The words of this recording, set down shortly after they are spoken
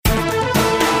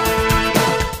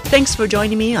Thanks for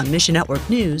joining me on Mission Network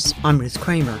News. I'm Ruth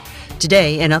Kramer.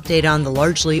 Today, an update on the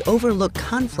largely overlooked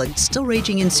conflict still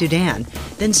raging in Sudan.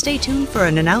 Then stay tuned for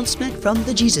an announcement from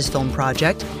the Jesus Film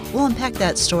Project. We'll unpack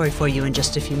that story for you in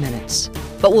just a few minutes.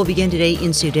 But we'll begin today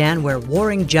in Sudan, where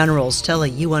warring generals tell a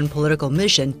UN political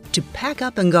mission to pack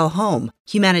up and go home.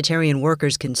 Humanitarian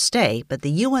workers can stay, but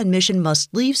the UN mission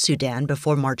must leave Sudan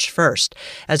before March 1st.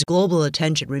 As global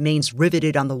attention remains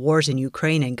riveted on the wars in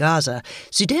Ukraine and Gaza,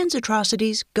 Sudan's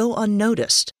atrocities go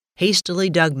unnoticed. Hastily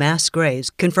dug mass graves,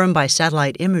 confirmed by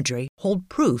satellite imagery, hold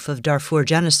proof of Darfur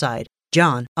genocide.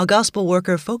 John, a gospel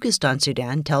worker focused on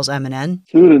Sudan, tells MNN,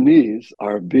 Sudanese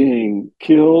are being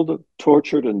killed,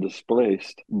 tortured, and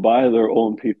displaced by their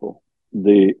own people.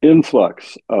 The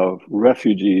influx of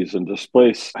refugees and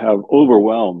displaced have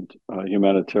overwhelmed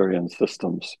humanitarian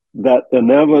systems. That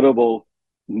inevitable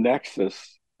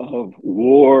nexus of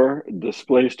war,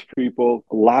 displaced people,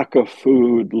 lack of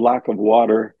food, lack of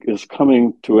water is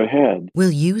coming to a head.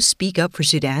 Will you speak up for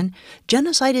Sudan?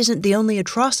 Genocide isn't the only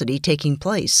atrocity taking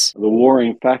place. The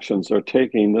warring factions are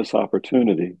taking this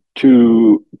opportunity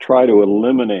to try to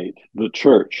eliminate the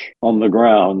church on the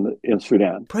ground in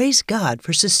Sudan. Praise God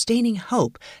for sustaining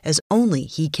hope as only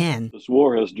He can. This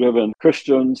war has driven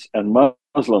Christians and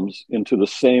Muslims into the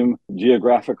same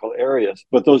geographical areas,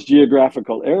 but those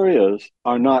geographical areas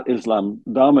are not Islam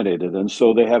dominated, and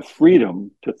so they have freedom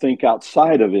to think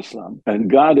outside of Islam. And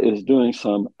God is doing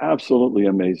some absolutely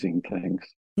amazing things.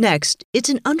 Next, it's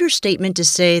an understatement to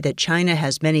say that China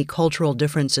has many cultural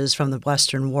differences from the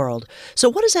Western world. So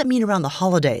what does that mean around the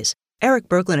holidays? Eric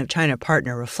Berglund of China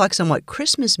Partner reflects on what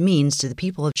Christmas means to the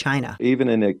people of China. Even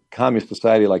in a communist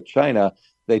society like China,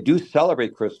 they do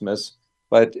celebrate Christmas,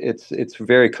 but it's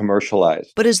very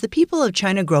commercialized. But as the people of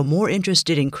China grow more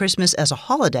interested in Christmas as a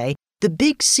holiday, the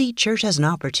Big C Church has an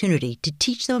opportunity to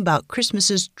teach them about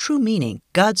Christmas's true meaning,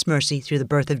 God's mercy through the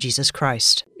birth of Jesus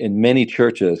Christ. In many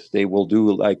churches, they will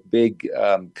do like big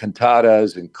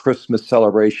cantatas and Christmas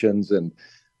celebrations, and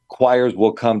choirs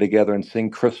will come together and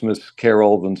sing Christmas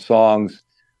carols and songs.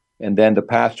 And then the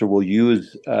pastor will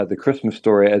use the Christmas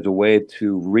story as a way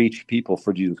to reach people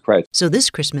for Jesus Christ. So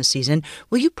this Christmas season,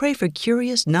 will you pray for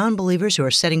curious non-believers who are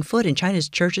setting foot in China's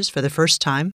churches for the first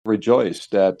time? Rejoice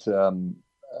that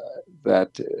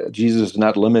Jesus is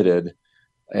not limited,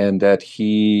 and that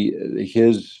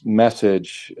his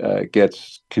message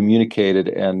gets communicated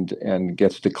and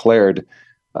gets declared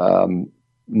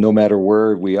no matter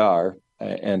where we are,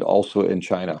 and also in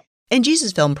China. And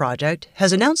Jesus Film Project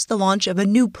has announced the launch of a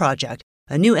new project,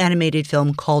 a new animated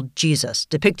film called Jesus,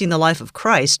 depicting the life of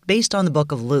Christ based on the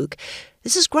book of Luke.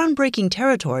 This is groundbreaking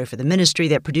territory for the ministry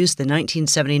that produced the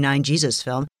 1979 Jesus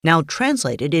film, now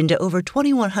translated into over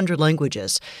 2,100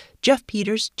 languages. Jeff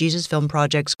Peters, Jesus Film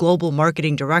Project's global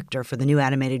marketing director for the new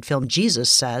animated film Jesus,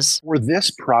 says, For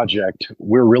this project,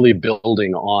 we're really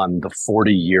building on the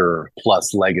 40-year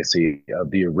plus legacy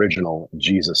of the original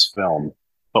Jesus film.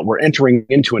 But we're entering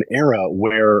into an era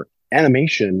where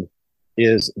animation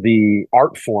is the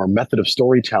art form, method of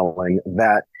storytelling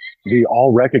that we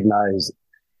all recognize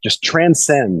just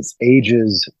transcends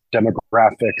ages,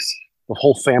 demographics. The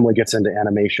whole family gets into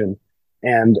animation.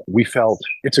 And we felt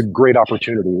it's a great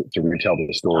opportunity to retell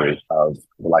the story of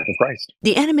the life of Christ.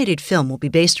 The animated film will be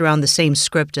based around the same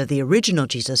script of the original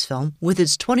Jesus film with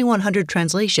its 2,100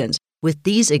 translations. With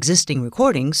these existing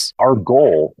recordings, our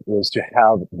goal is to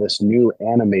have this new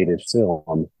animated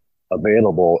film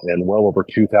available in well over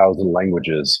 2,000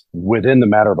 languages within the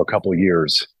matter of a couple of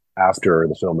years after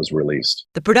the film is released.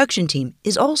 The production team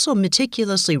is also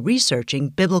meticulously researching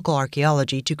biblical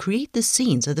archaeology to create the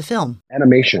scenes of the film.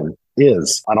 Animation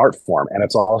is an art form, and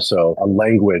it's also a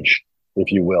language,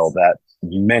 if you will, that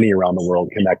many around the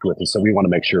world connect with. And so we want to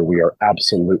make sure we are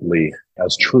absolutely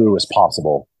as true as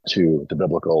possible to the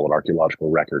biblical and archaeological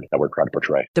record that we're trying to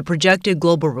portray. The projected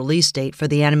global release date for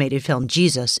the animated film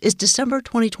Jesus is December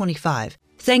 2025.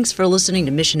 Thanks for listening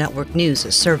to Mission Network News,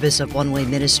 a service of One Way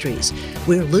Ministries.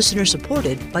 We're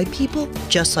listener-supported by people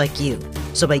just like you.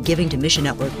 So by giving to Mission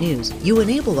Network News, you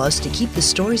enable us to keep the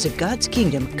stories of God's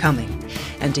kingdom coming.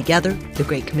 And together, the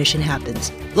Great Commission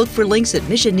happens. Look for links at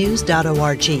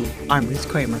missionnews.org. I'm Ruth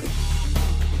Kramer.